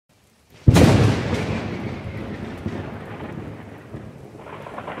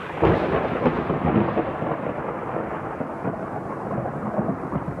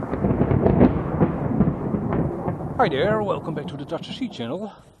Hi there, welcome back to the DutchRC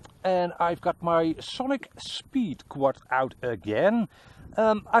channel. And I've got my Sonic Speed Quad out again.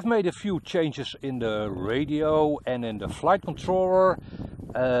 I've made a few changes in the radio and in the flight controller.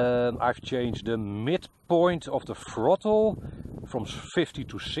 I've changed the midpoint of the throttle from 50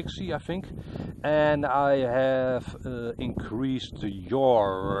 to 60, I think. And I have increased the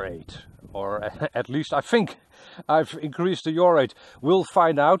yaw-rate. Or at least I think I've increased the yaw-rate. We'll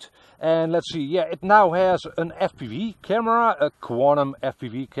find out. And let's see, yeah, it now has an FPV camera, a Quantum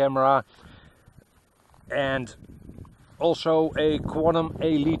FPV camera, and also a Quantum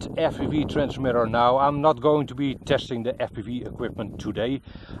Elite FPV transmitter. Now, I'm not going to be testing the FPV equipment today.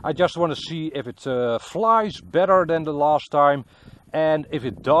 I just want to see if it flies better than the last time. And if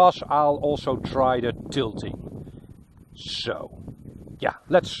it does, I'll also try the tilting. So, yeah,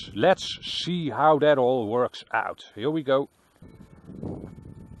 let's see how that all works out. Here we go.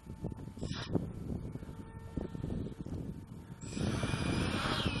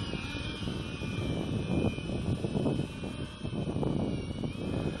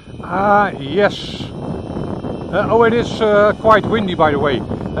 Yes. Oh, it is quite windy, by the way.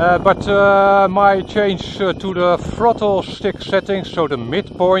 But my change to the throttle stick settings, so the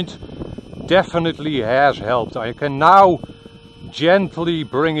midpoint, definitely has helped. I can now gently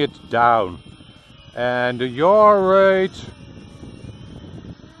bring it down. And the yaw rate,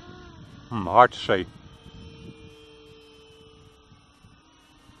 hard to say.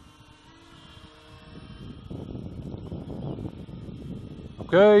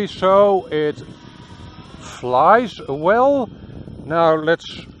 Okay, so it flies well. Now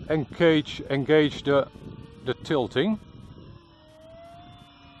let's engage the tilting.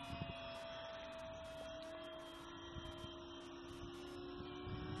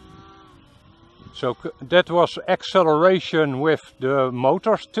 So that was acceleration with the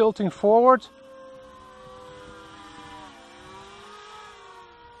motors tilting forward.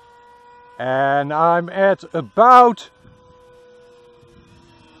 And I'm at about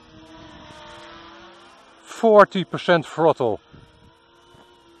 40% throttle.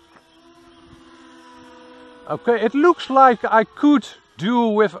 Okay, it looks like I could do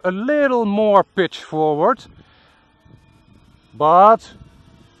with a little more pitch forward, but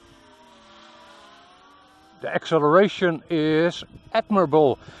the acceleration is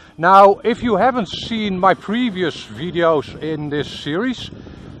admirable. Now, if you haven't seen my previous videos in this series,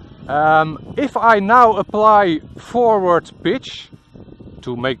 if I now apply forward pitch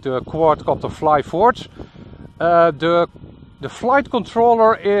to make the quadcopter fly forwards, the flight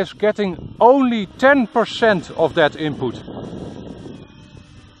controller is getting only 10% of that input.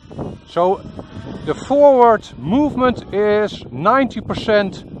 So the forward movement is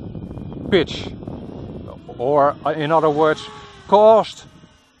 90% pitch. Or in other words, caused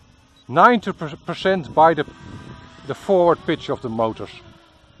 90% by the forward pitch of the motors.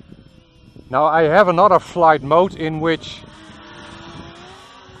 Now I have another flight mode in which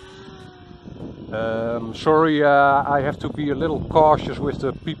sorry, I have to be a little cautious with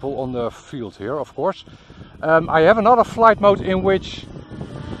the people on the field here, of course. I have another flight mode in which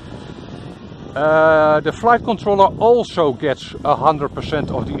the flight controller also gets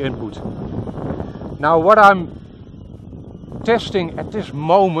 100% of the input. Now what I'm testing at this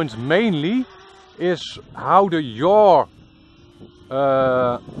moment mainly is how the yaw,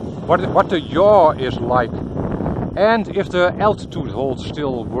 what the yaw is like, and if the altitude hold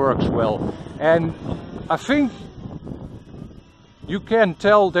still works well. And I think you can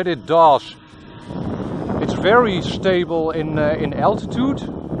tell that it does. It's very stable in altitude.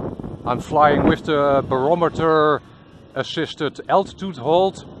 I'm flying with the barometer assisted altitude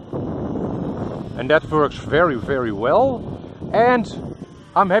hold, and that works very, very well. And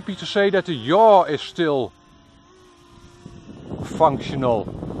I'm happy to say that the yaw is still functional.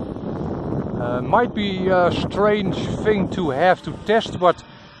 Might be a strange thing to have to test, but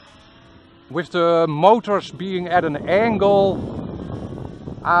with the motors being at an angle,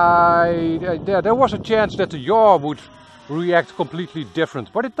 there was a chance that the yaw would react completely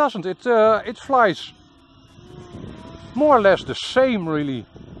different, but it doesn't. It flies more or less the same, really.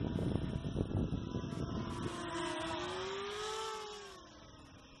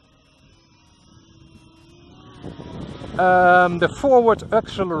 The forward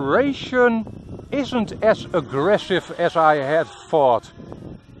acceleration isn't as aggressive as I had thought.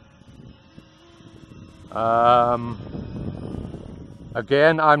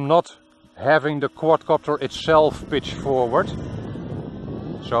 Again, I'm not having the quadcopter itself pitch forward,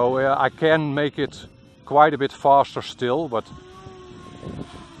 so I can make it quite a bit faster still, but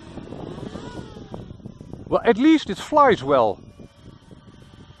well, at least it flies well.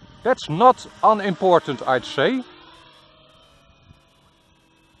 That's not unimportant, I'd say.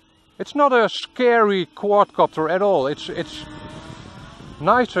 It's not a scary quadcopter at all. It's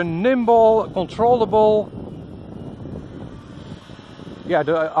nice and nimble, controllable. Yeah,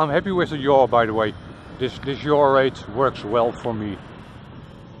 I'm happy with the yaw, by the way. This yaw-rate works well for me.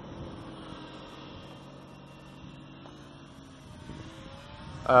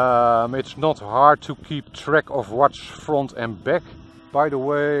 It's not hard to keep track of what's front and back, by the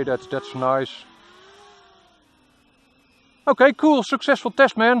way. That's nice. Okay, cool, successful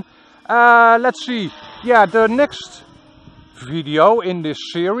test, man. Let's see. Yeah, the next video in this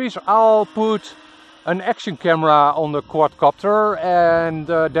series, I'll put an action camera on the quadcopter, and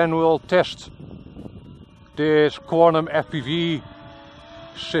then we'll test this Quantum FPV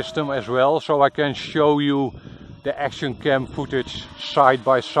system as well, so I can show you the action cam footage side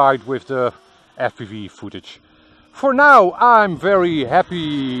by side with the FPV footage. For now, I'm very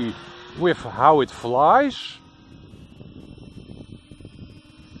happy with how it flies.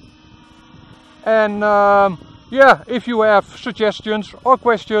 And yeah, if you have suggestions or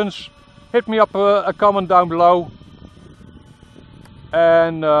questions, hit me up a comment down below.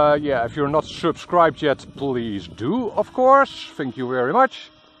 And yeah, if you're not subscribed yet, please do, of course. Thank you very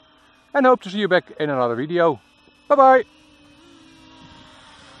much. And hope to see you back in another video. Bye bye!